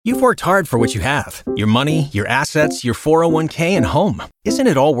You've worked hard for what you have. Your money, your assets, your 401k, and home. Isn't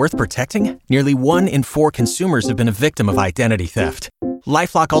it all worth protecting? Nearly 1 in 4 consumers have been a victim of identity theft.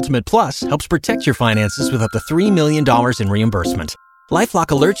 LifeLock Ultimate Plus helps protect your finances with up to $3 million in reimbursement. LifeLock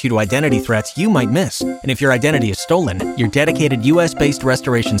alerts you to identity threats you might miss. And if your identity is stolen, your dedicated U.S.-based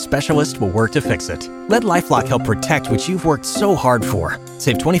restoration specialist will work to fix it. Let LifeLock help protect what you've worked so hard for.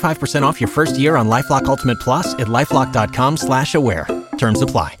 Save 25% off your first year on LifeLock Ultimate Plus at LifeLock.com/aware. Terms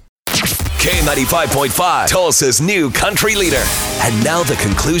apply. K95.5, Tulsa's new country leader. And now the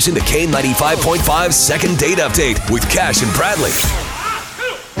conclusion to K95.5's second date update with Cash and Bradley.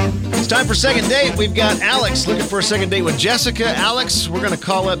 It's time for second date. We've got Alex looking for a second date with Jessica. Alex, we're going to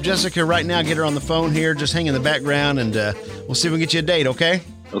call up Jessica right now, get her on the phone here. Just hang in the background, and we'll see if we can get you a date, okay?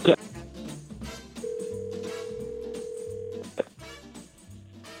 Okay.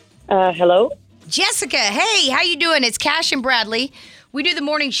 Hello? Jessica, hey, how you doing? It's Cash and Bradley. We do the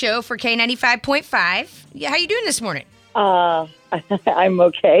morning show for K95.5. Yeah, how you doing this morning? I'm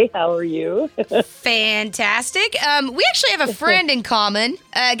okay. How are you? Fantastic. We actually have a friend in common,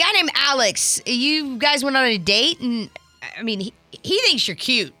 a guy named Alex. You guys went on a date, and I mean, he thinks you're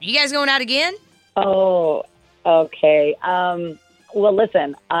cute. You guys going out again? Oh, okay. Well,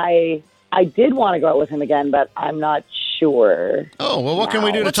 listen, I did want to go out with him again, but I'm not sure. Oh, well, what can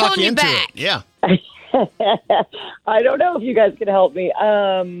we do to talk you into it? Yeah. I don't know if you guys could help me.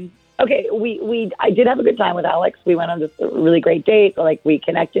 Okay, I did have a good time with Alex. We went on this really great date. Like, we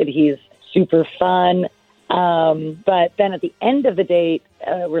connected. He's super fun. But then at the end of the date,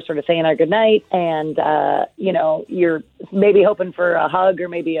 we're sort of saying our goodnight, and, you're maybe hoping for a hug or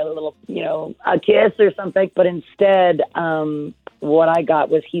maybe a little, a kiss or something. But instead, what I got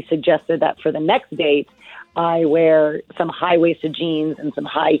was he suggested that for the next date, I wear some high-waisted jeans and some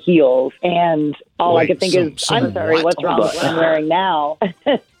high heels, and all I could think is, I'm sorry, what's wrong with what I'm wearing now?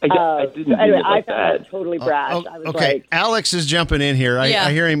 I didn't anyway, I like found that. it totally brash. I was Okay, like, Alex is jumping in here. Yeah.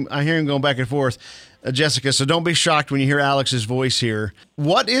 I hear him going back and forth. Jessica, so don't be shocked when you hear Alex's voice here.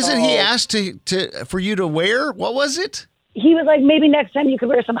 What is it he asked for you to wear? What was it? he was like, maybe next time you could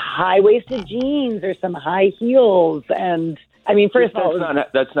wear some high-waisted jeans or some high heels, and I mean, first of all,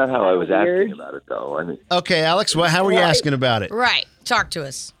 that's not how I was weird. asking about it, though. I mean, okay, Alex, how were you asking about it? Right. Talk to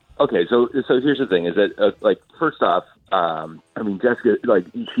us. okay, so here's the thing: is that first off, I mean, Jessica,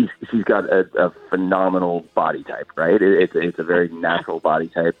 she's got a phenomenal body type, right? It's a very natural body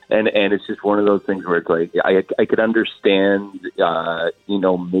type, and it's just one of those things where it's like I could understand,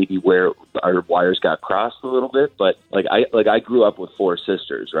 maybe where our wires got crossed a little bit, but I grew up with four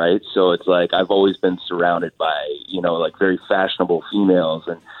sisters, right? So it's like I've always been surrounded by very fashionable females,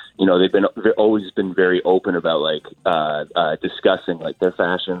 and they've always been very open about discussing their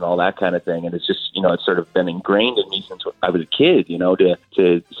fashion and all that kind of thing. And it's just, it's sort of been ingrained in me since I was a kid,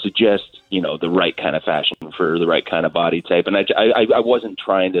 to suggest, the right kind of fashion for the right kind of body type. And I wasn't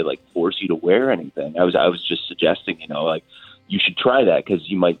trying to force you to wear anything. I was just suggesting, you should try that because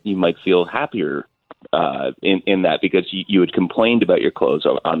you might feel happier in that, because you had complained about your clothes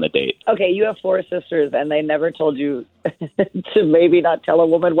on the date. Okay, you have four sisters, and they never told you to maybe not tell a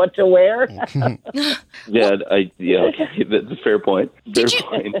woman what to wear? Okay, that's a fair point. Did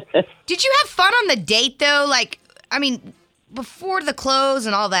you have fun on the date, though? Before the clothes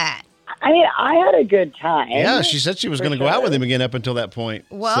and all that? I mean, I had a good time. Yeah, she said she was going to go out with him again up until that point.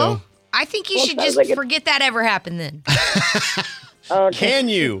 Well, so. I think you should just forget that ever happened then. Okay. Can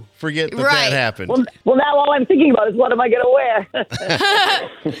you forget that happened? Well, now all I'm thinking about is what am I going to wear?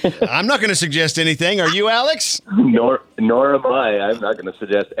 I'm not going to suggest anything. Are you, Alex? Nor am I. I'm not going to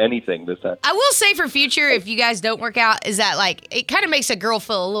suggest anything this time. I will say for future, if you guys don't work out, is that it kind of makes a girl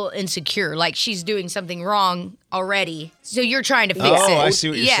feel a little insecure, like she's doing something wrong already. So you're trying to fix it. Oh, I see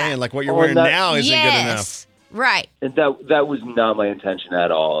what you're saying. Like what you're wearing now isn't good enough. Right. And that was not my intention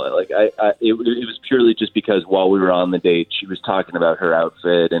at all. It was purely just because while we were on the date, she was talking about her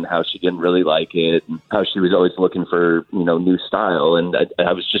outfit and how she didn't really like it and how she was always looking for, new style. And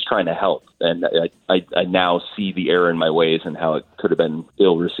I was just trying to help. And I now see the error in my ways and how it could have been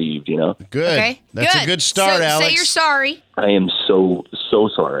ill received, Good. Okay. That's a good start, Alex. Say you're sorry. I am so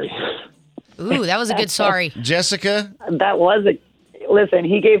sorry. Ooh, that was a good sorry. Jessica? That was listen,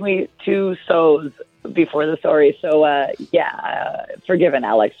 he gave me 2 so's before the story. So, forgiven,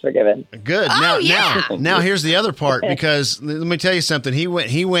 Alex, forgiven. Good. Now here's the other part, because let me tell you something.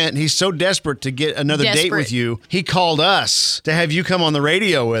 He's so desperate to get another date with you. He called us to have you come on the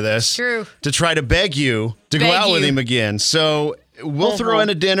radio with us. True. To try to beg you to go out with him again. So we'll throw in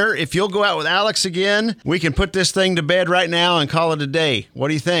a dinner. If you'll go out with Alex again, we can put this thing to bed right now and call it a day. What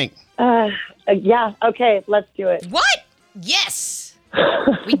do you think? Yeah. Okay. Let's do it. What? Yes.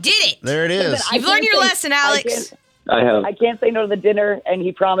 We did it. There it is. You've learned your lesson, Alex. I have. I can't say no to the dinner, and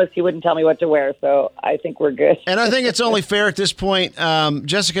he promised he wouldn't tell me what to wear, so I think we're good. And I think it's only fair at this point.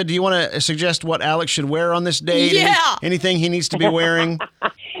 Jessica, do you want to suggest what Alex should wear on this date? Yeah. Anything he needs to be wearing?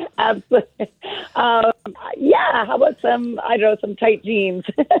 Absolutely. Yeah, how about some tight jeans?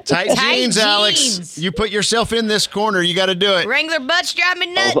 Tight jeans, jeans. Alex. You put yourself in this corner. You got to do it. Wrangler butts drive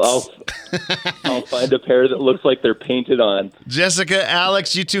me nuts. I'll find a pair that looks like they're painted on. Jessica,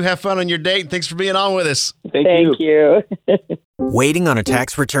 Alex, you two have fun on your date. Thanks for being on with us. Thank you. Waiting on a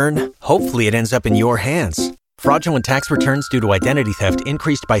tax return? Hopefully it ends up in your hands. Fraudulent tax returns due to identity theft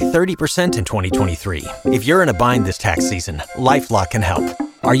increased by 30% in 2023. If you're in a bind this tax season, LifeLock can help.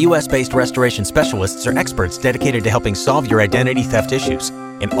 Our U.S.-based restoration specialists are experts dedicated to helping solve your identity theft issues.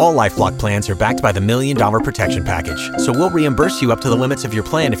 And all LifeLock plans are backed by the $1 Million Protection Package. So we'll reimburse you up to the limits of your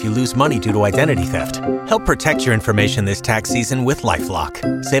plan if you lose money due to identity theft. Help protect your information this tax season with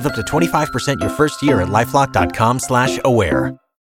LifeLock. Save up to 25% your first year at LifeLock.com/aware.